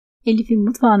Elif'in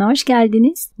mutfağına hoş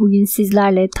geldiniz. Bugün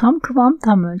sizlerle tam kıvam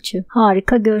tam ölçü,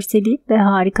 harika görseli ve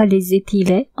harika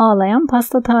lezzetiyle ağlayan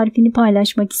pasta tarifini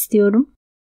paylaşmak istiyorum.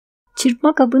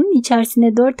 Çırpma kabının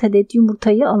içerisine 4 adet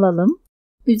yumurtayı alalım.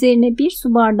 Üzerine 1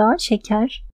 su bardağı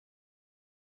şeker,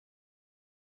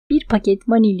 1 paket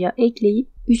vanilya ekleyip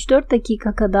 3-4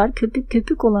 dakika kadar köpük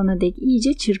köpük olana dek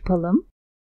iyice çırpalım.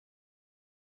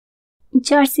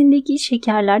 İçerisindeki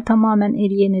şekerler tamamen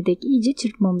eriyene dek iyice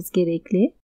çırpmamız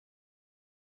gerekli.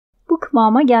 Bu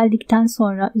kıvama geldikten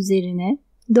sonra üzerine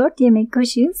 4 yemek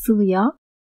kaşığı sıvı yağ,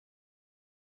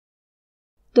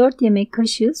 4 yemek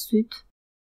kaşığı süt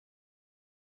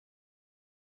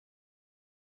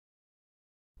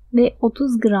ve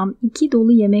 30 gram 2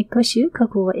 dolu yemek kaşığı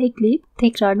kakao ekleyip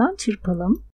tekrardan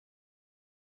çırpalım.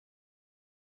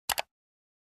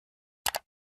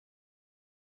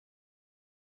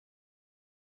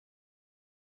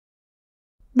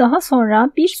 Daha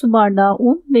sonra 1 su bardağı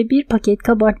un ve 1 paket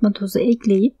kabartma tozu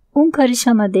ekleyip un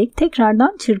karışana dek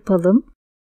tekrardan çırpalım.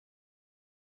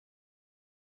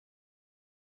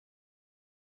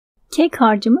 Kek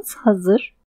harcımız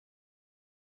hazır.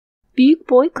 Büyük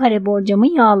boy kare borcamı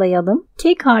yağlayalım.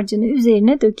 Kek harcını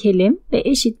üzerine dökelim ve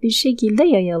eşit bir şekilde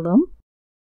yayalım.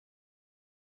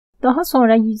 Daha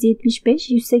sonra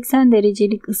 175-180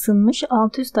 derecelik ısınmış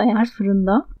alt üst ayar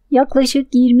fırında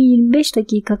yaklaşık 20-25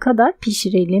 dakika kadar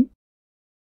pişirelim.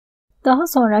 Daha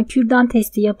sonra kürdan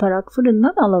testi yaparak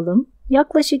fırından alalım.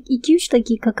 Yaklaşık 2-3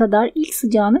 dakika kadar ilk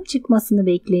sıcağının çıkmasını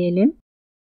bekleyelim.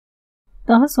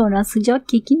 Daha sonra sıcak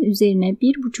kekin üzerine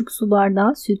 1,5 su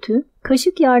bardağı sütü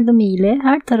kaşık yardımı ile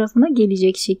her tarafına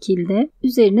gelecek şekilde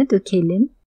üzerine dökelim.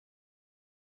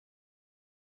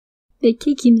 Ve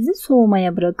kekimizi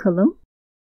soğumaya bırakalım.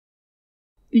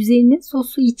 Üzerine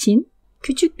sosu için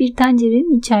küçük bir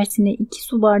tencerenin içerisine 2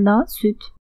 su bardağı süt,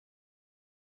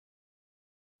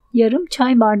 yarım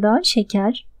çay bardağı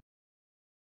şeker,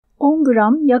 10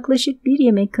 gram yaklaşık 1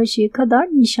 yemek kaşığı kadar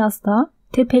nişasta,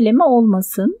 tepeleme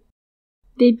olmasın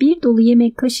ve 1 dolu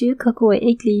yemek kaşığı kakao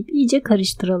ekleyip iyice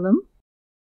karıştıralım.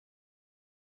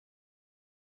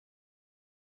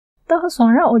 Daha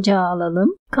sonra ocağa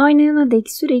alalım. Kaynayana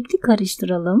dek sürekli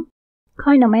karıştıralım.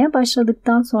 Kaynamaya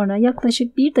başladıktan sonra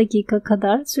yaklaşık 1 dakika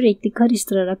kadar sürekli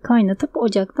karıştırarak kaynatıp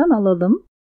ocaktan alalım.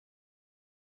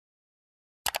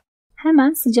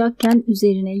 Hemen sıcakken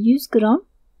üzerine 100 gram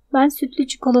ben sütlü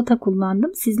çikolata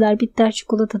kullandım. Sizler bitter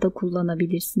çikolata da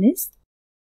kullanabilirsiniz.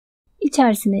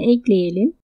 İçerisine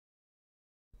ekleyelim.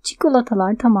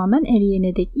 Çikolatalar tamamen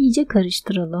eriyene dek iyice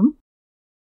karıştıralım.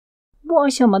 Bu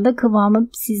aşamada kıvamı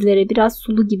sizlere biraz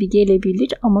sulu gibi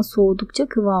gelebilir ama soğudukça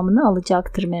kıvamını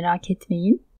alacaktır, merak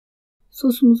etmeyin.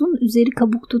 Sosumuzun üzeri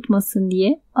kabuk tutmasın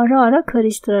diye ara ara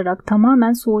karıştırarak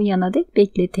tamamen soğuyana dek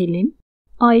bekletelim.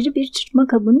 Ayrı bir çırpma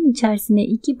kabının içerisine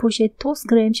 2 poşet toz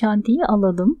krem şantiyi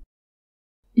alalım.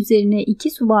 Üzerine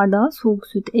 2 su bardağı soğuk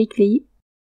süt ekleyip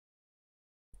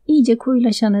iyice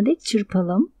koyulaşana dek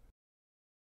çırpalım.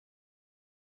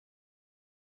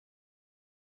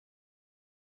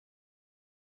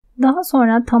 Daha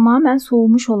sonra tamamen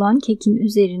soğumuş olan kekin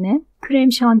üzerine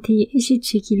krem şantiyi eşit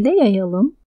şekilde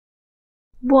yayalım.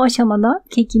 Bu aşamada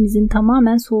kekimizin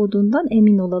tamamen soğuduğundan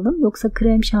emin olalım, yoksa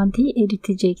krem şantiyi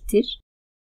eritecektir.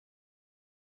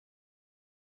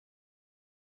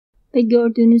 Ve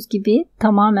gördüğünüz gibi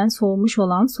tamamen soğumuş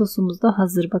olan sosumuz da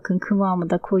hazır. Bakın kıvamı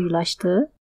da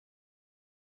koyulaştı.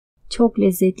 Çok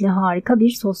lezzetli, harika bir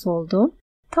sos oldu.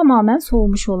 Tamamen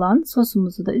soğumuş olan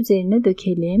sosumuzu da üzerine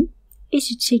dökelim.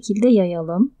 Eşit şekilde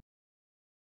yayalım.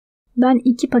 Ben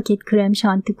 2 paket krem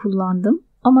şanti kullandım.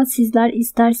 Ama sizler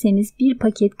isterseniz 1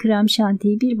 paket krem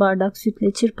şantiyi 1 bardak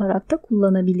sütle çırparak da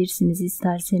kullanabilirsiniz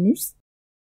isterseniz.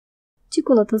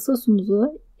 Çikolata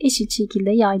sosumuzu eşit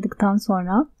şekilde yaydıktan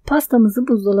sonra pastamızı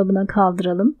buzdolabına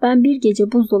kaldıralım. Ben bir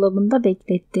gece buzdolabında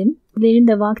beklettim. Sizlerin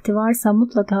de vakti varsa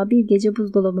mutlaka bir gece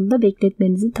buzdolabında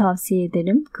bekletmenizi tavsiye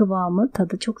ederim. Kıvamı,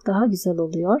 tadı çok daha güzel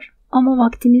oluyor. Ama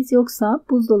vaktiniz yoksa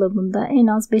buzdolabında en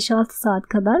az 5-6 saat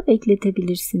kadar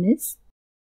bekletebilirsiniz.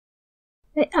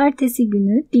 Ve ertesi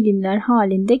günü dilimler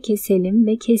halinde keselim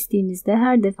ve kestiğimizde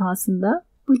her defasında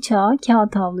bıçağı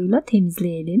kağıt havluyla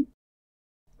temizleyelim.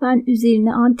 Ben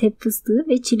üzerine Antep fıstığı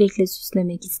ve çilekle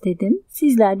süslemek istedim.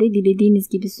 Sizler de dilediğiniz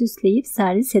gibi süsleyip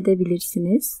servis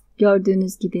edebilirsiniz.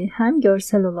 Gördüğünüz gibi hem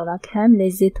görsel olarak hem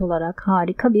lezzet olarak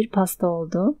harika bir pasta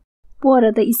oldu. Bu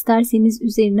arada isterseniz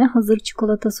üzerine hazır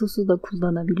çikolata sosu da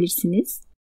kullanabilirsiniz.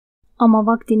 Ama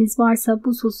vaktiniz varsa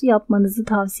bu sosu yapmanızı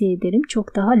tavsiye ederim.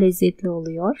 Çok daha lezzetli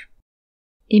oluyor.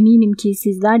 Eminim ki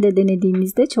sizler de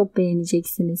denediğinizde çok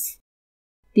beğeneceksiniz.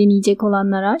 Deneyecek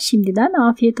olanlara şimdiden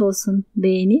afiyet olsun.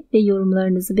 Beğeni ve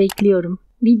yorumlarınızı bekliyorum.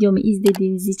 Videomu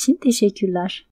izlediğiniz için teşekkürler.